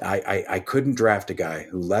 I couldn't draft a guy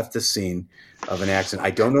who left the scene of an accident.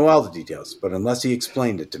 I don't know all the details, but unless he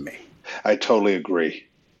explained it to me. I totally agree.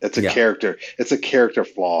 It's a character. It's a character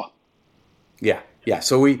flaw. Yeah.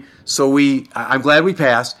 So I'm glad we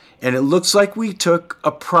passed, and it looks like we took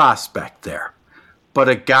a prospect there, but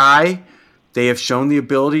a guy they have shown the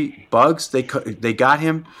ability. Buggs, they got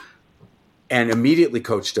him, and immediately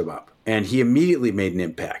coached him up, and he immediately made an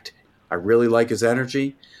impact. I really like his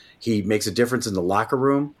energy. He makes a difference in the locker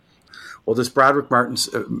room. Well, this Broderick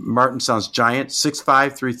Martin sounds giant, 6'5",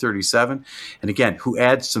 337, and again, who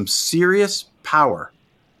adds some serious power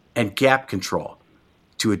and gap control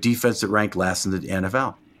to a defense that ranked last in the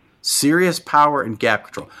NFL. Serious power and gap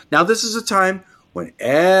control. Now, this is a time when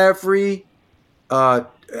every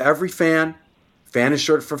fan is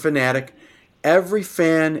short for fanatic, every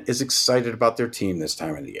fan is excited about their team this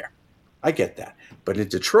time of the year. I get that. But in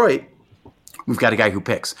Detroit, we've got a guy who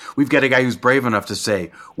picks. We've got a guy who's brave enough to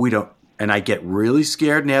say, we don't. And I get really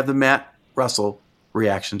scared and have the Matt Russell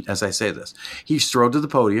reaction as I say this. He strode to the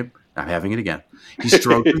podium. I'm having it again. He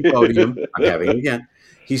strode to the podium. I'm having it again.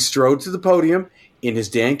 He strode to the podium in his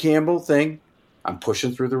Dan Campbell thing. I'm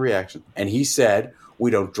pushing through the reaction. And he said,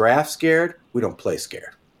 we don't draft scared. We don't play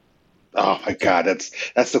scared. Oh, my God.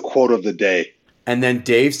 That's the quote of the day. And then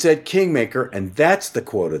Dave said Kingmaker, and that's the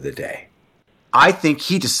quote of the day. I think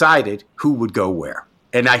he decided who would go where.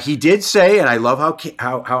 And he did say, and I love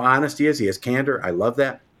how honest he is. He has candor. I love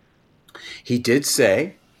that. He did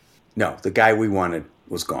say, no, the guy we wanted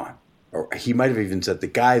was gone. Or he might have even said the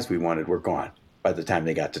guys we wanted were gone by the time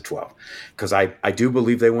they got to 12. Because I do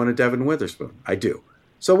believe they wanted Devin Witherspoon. I do.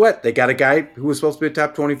 So what? They got a guy who was supposed to be a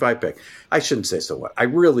top 25 pick. I shouldn't say so what. I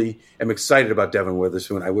really am excited about Devin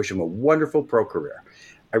Witherspoon. I wish him a wonderful pro career.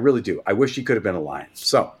 I really do. I wish he could have been a Lion.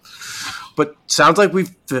 So, but sounds like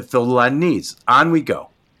we've filled a lot of needs. On we go.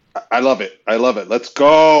 I love it. I love it. Let's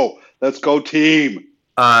go. Let's go, team.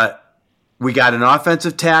 We got an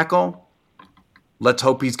offensive tackle. Let's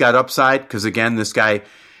hope he's got upside because, again, this guy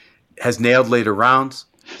has nailed later rounds.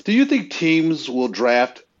 Do you think teams will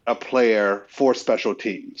draft a player for special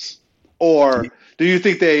teams? Or do you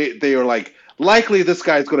think they are like, likely this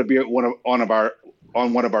guy's going to be on one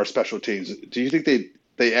of our special teams? Do you think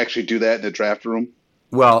they actually do that in the draft room?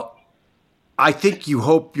 Well, I think you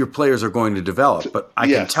hope your players are going to develop, but I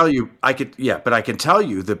can tell you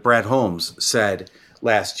that Brad Holmes said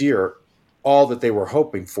last year all that they were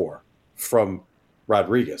hoping for from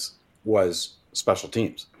Rodriguez was special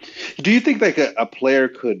teams. Do you think like a player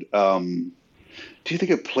could? Do you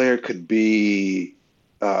think a player could be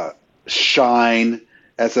shine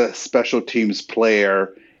as a special teams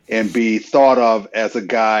player and be thought of as a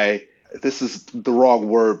guy? This is the wrong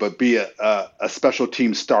word, but be a special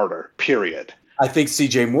team starter. Period. I think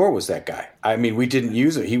C.J. Moore was that guy. I mean, we didn't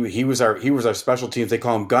use it. He was our special teams. They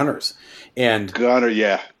call him gunners. And Gunners.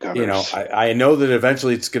 You know, I know that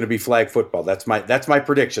eventually it's going to be flag football. That's my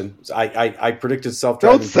prediction. I predicted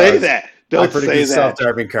self-driving cars. Don't say that. Don't I predicted say that.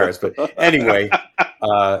 self-driving cars. But anyway,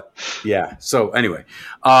 yeah. So anyway,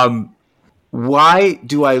 why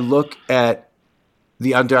do I look at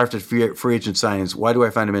the undrafted free agent signings? Why do I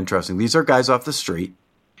find them interesting? These are guys off the street,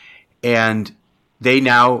 and they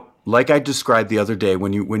now, like I described the other day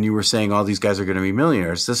when you were saying all these guys are going to be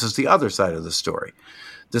millionaires, this is the other side of the story.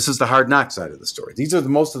 This is the Hard Knocks side of the story. These are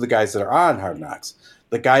most of the guys that are on Hard Knocks,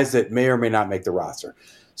 the guys that may or may not make the roster,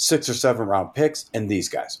 6 or 7 round picks, and these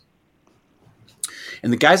guys.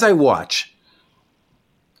 And the guys I watch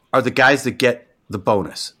are the guys that get the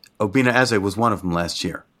bonus. Obina Eze was one of them last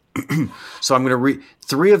year. So I'm going to read.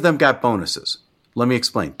 3 of them got bonuses. Let me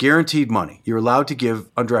explain. Guaranteed money. You're allowed to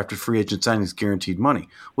give undrafted free agent signings guaranteed money.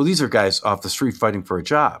 Well, these are guys off the street fighting for a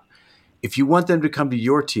job. If you want them to come to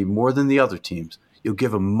your team more than the other teams, you'll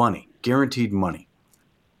give them money, guaranteed money.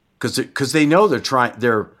 Because they know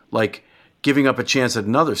they're like giving up a chance at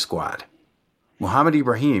another squad. Mohamed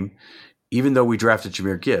Ibrahim, even though we drafted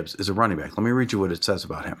Jahmyr Gibbs, is a running back. Let me read you what it says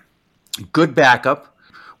about him. Good backup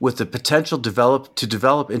with the potential to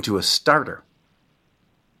develop into a starter.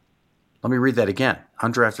 Let me read that again.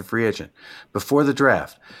 Undrafted free agent. Before the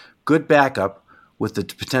draft, good backup with the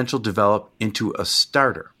potential to develop into a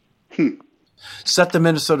starter. Set the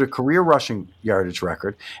Minnesota career rushing yardage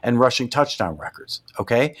record and rushing touchdown records.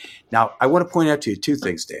 Okay? Now, I want to point out to you 2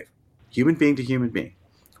 things, Dave. Human being to human being.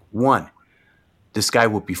 1, this guy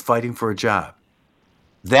will be fighting for a job.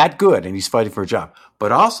 That good, and he's fighting for a job.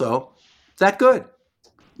 But also, that good.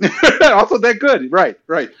 Also that good. Right.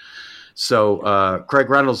 So Craig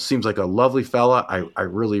Reynolds seems like a lovely fella. I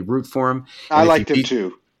really root for him. I liked him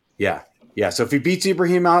too. Yeah. So if he beats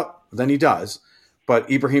Ibrahim out, then he does. But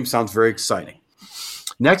Ibrahim sounds very exciting.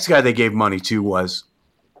 Next guy they gave money to was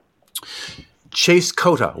Chase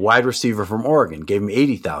Cota, wide receiver from Oregon. Gave him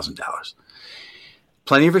 $80,000.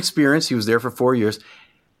 Plenty of experience. He was there for 4 years.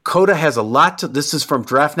 Cota has a lot to – this is from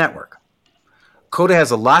Draft Network. Cota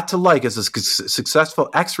has a lot to like as a successful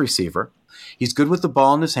ex-receiver. He's good with the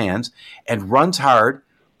ball in his hands and runs hard,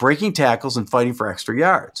 breaking tackles and fighting for extra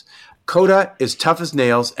yards. Cota is tough as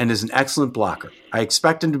nails and is an excellent blocker. I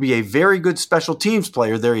expect him to be a very good special teams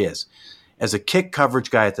player. There he is, as a kick coverage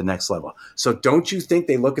guy at the next level. So don't you think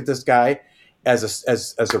they look at this guy as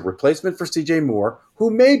a replacement for C.J. Moore, who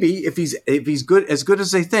maybe, if he's good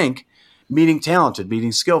as they think, meaning talented,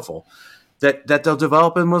 meaning skillful, that they'll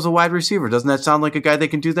develop him as a wide receiver. Doesn't that sound like a guy they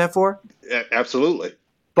can do that for? Absolutely.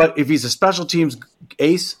 But if he's a special teams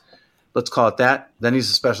ace, let's call it that, then he's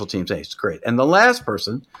a special teams ace. Great. And the last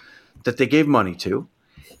person that they gave money to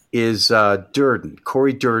is Durden,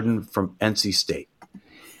 Corey Durden from NC State.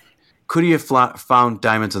 Could he have found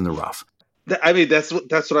diamonds in the rough? I mean, that's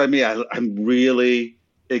what I mean. I'm really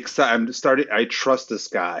excited. I trust this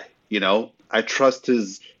guy. You know, I trust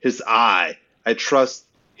his eye. I trust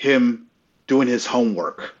him doing his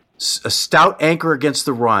homework. A stout anchor against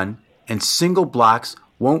the run and single blocks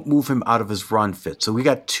won't move him out of his run fit. So we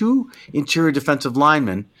got 2 interior defensive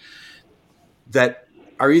linemen that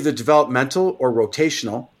are either developmental or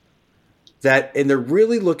rotational, and they're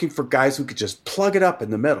really looking for guys who could just plug it up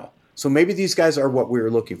in the middle. So maybe these guys are what we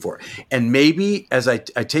were looking for. And maybe, as I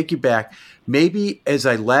take you back, maybe as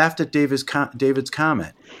I laughed at David's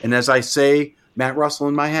comment, and as I say Matt Russell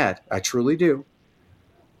in my head, I truly do,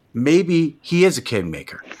 maybe he is a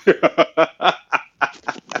kingmaker.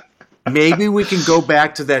 Maybe we can go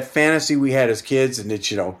back to that fantasy we had as kids, and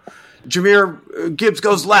it's, Jahmyr Gibbs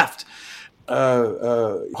goes left.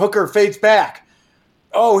 Hooker fades back.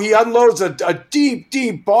 Oh, he unloads a deep,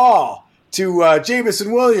 deep ball. to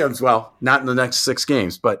Jamison Williams. Well, not in the next 6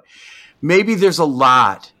 games, but maybe there's a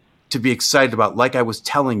lot to be excited about. Like I was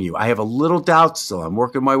telling you, I have a little doubt still. I'm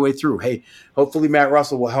working my way through. Hey, hopefully Matt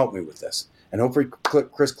Russell will help me with this. And hopefully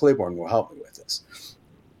Chris Claiborne will help me with this.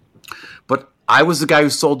 But I was the guy who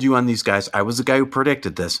sold you on these guys. I was the guy who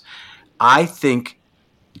predicted this. I think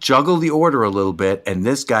juggle the order a little bit, and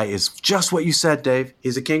this guy is just what you said, Dave.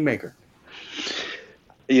 He's a kingmaker.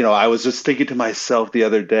 I was just thinking to myself the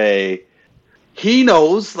other day, he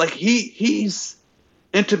knows, like he's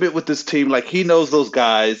intimate with this team. Like he knows those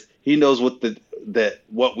guys. He knows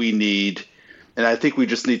what we need. And I think we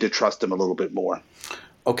just need to trust him a little bit more.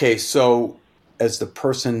 Okay, so as the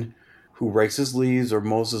person who rakes his leaves or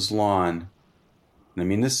mows his lawn, and I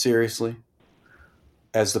mean this seriously,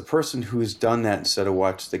 as the person who has done that instead of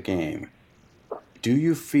watch the game, do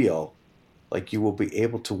you feel like you will be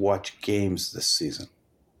able to watch games this season?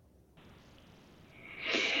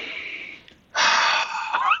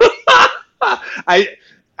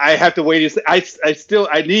 I have to wait. I'm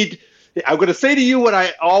going to say to you what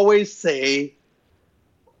I always say.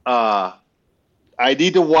 I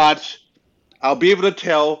need to watch. I'll be able to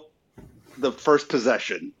tell the first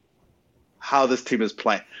possession how this team is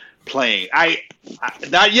playing. I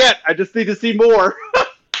not yet. I just need to see more.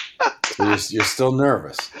 So you're still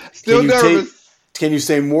nervous. Still nervous. Can you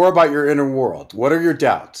say more about your inner world? What are your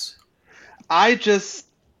doubts? I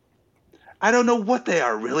don't know what they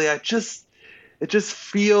are really. It just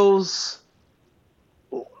feels.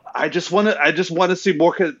 I just want to see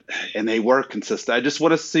more, and they were consistent.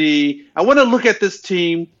 I want to look at this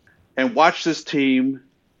team and watch this team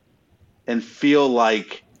and feel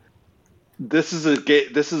like this is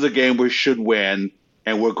a game we should win,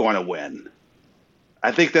 and we're going to win.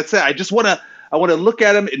 I think that's it. I want to look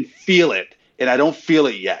at them and feel it, and I don't feel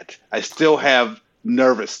it yet. I still have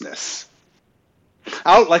nervousness.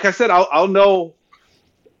 Like I said, I'll know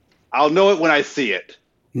it when I see it.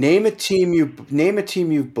 Name a team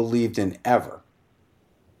you've believed in ever.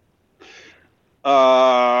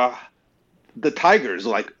 The Tigers,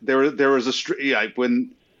 like there was a like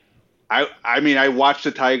when I watched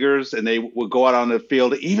the Tigers and they would go out on the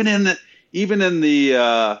field even in the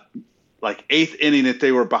like 8th inning if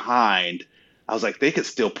they were behind. I was like, they could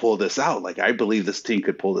still pull this out. Like I believe this team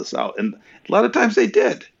could pull this out, and a lot of times they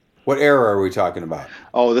did. What era are we talking about?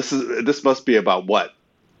 Oh, this must be about what,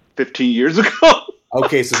 15 years ago.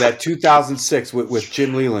 Okay, so that 2006 with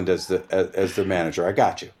Jim Leland as the manager. I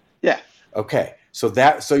got you. Yeah. Okay,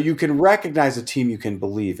 so you can recognize a team you can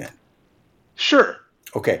believe in. Sure.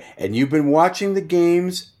 Okay, and you've been watching the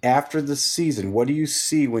games after the season. What do you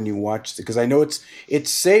see when you watch because I know it's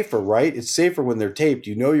safer, right? It's safer when they're taped.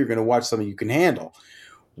 You know you're going to watch something you can handle.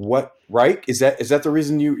 What, right? Is that the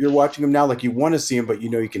reason you're watching them now? Like you want to see them, but you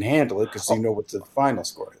know you can handle it because you know what the final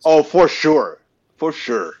score is. Oh, for sure. For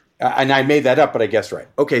sure. And I made that up, but I guess right.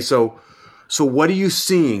 Okay, so what are you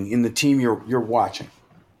seeing in the team you're watching?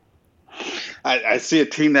 I see a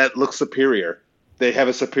team that looks superior. They have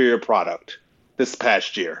a superior product this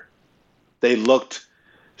past year. They looked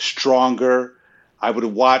stronger. I'd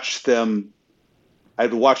watch that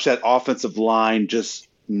offensive line just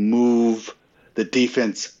move the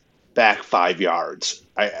defense back 5 yards.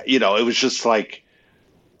 It was just like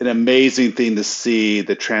an amazing thing to see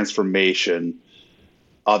the transformation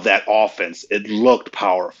of that offense. It looked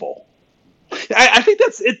powerful. I think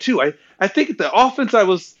that's it too. I think the offense I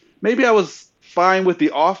was fine with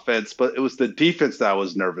the offense, but it was the defense that I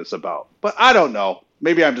was nervous about. But I don't know.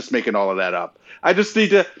 Maybe I'm just making all of that up. I just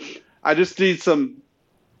need some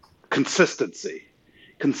consistency.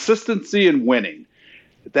 Consistency in winning.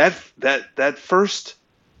 That first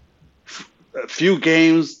few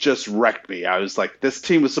games just wrecked me. I was like, this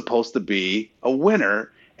team was supposed to be a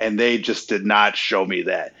winner, and they just did not show me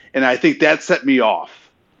that. And I think that set me off.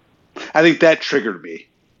 I think that triggered me.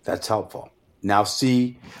 That's helpful. Now,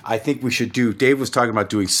 see, I think we should Dave was talking about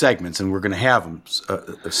doing segments, and we're going to have them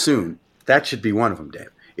soon. That should be one of them,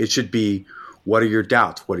 Dave. It should be, what are your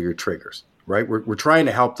doubts? What are your triggers? Right? We're trying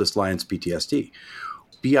to help this Lions PTSD.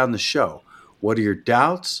 Be on the show. What are your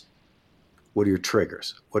doubts? What are your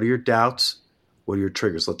triggers? What are your doubts? What are your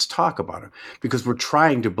triggers? Let's talk about them, because we're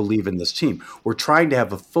trying to believe in this team. We're trying to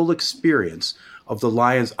have a full experience of the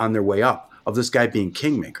Lions on their way up, of this guy being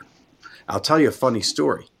kingmaker. I'll tell you a funny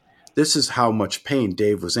story. This is how much pain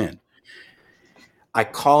Dave was in. I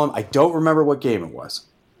call him. I don't remember what game it was,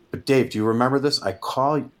 but Dave, do you remember this? I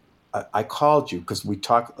called you because we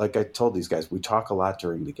talk. Like I told these guys, we talk a lot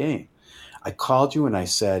during the game. I called you and I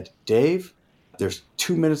said, Dave, there's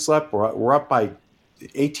 2 minutes left. We're up by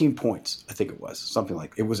 18 points. I think it was something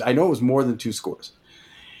like it was. I know it was more than 2 scores.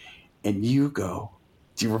 And you go,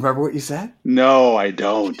 Do you remember what you said? No, I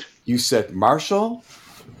don't. You said, Marshall,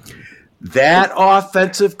 that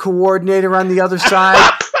offensive coordinator on the other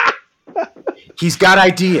side, he's got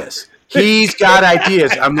ideas. He's got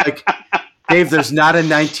ideas. I'm like, Dave, there's not a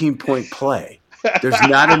 19-point play. There's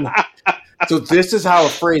not a. So this is how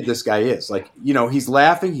afraid this guy is. Like, he's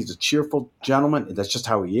laughing. He's a cheerful gentleman. And that's just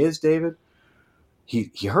how he is, David.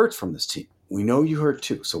 He hurts from this team. We know you hurt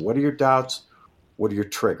too. So what are your doubts? What are your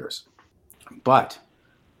triggers? But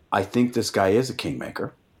I think this guy is a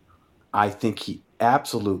kingmaker. I think he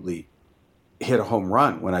absolutely hit a home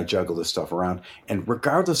run when I juggle this stuff around. And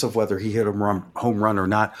regardless of whether he hit a home run or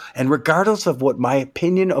not, and regardless of what my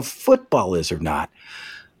opinion of football is or not,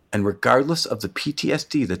 and regardless of the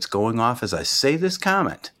PTSD that's going off as I say this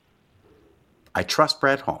comment, I trust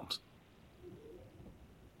Brad Holmes.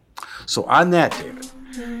 So on that, David,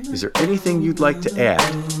 is there anything you'd like to add?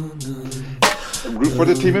 Root for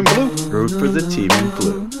the team in blue. Root for the team in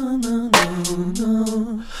blue.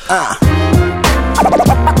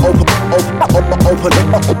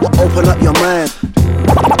 Open up your mind.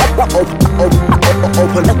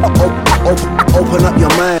 Open up your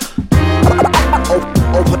mind.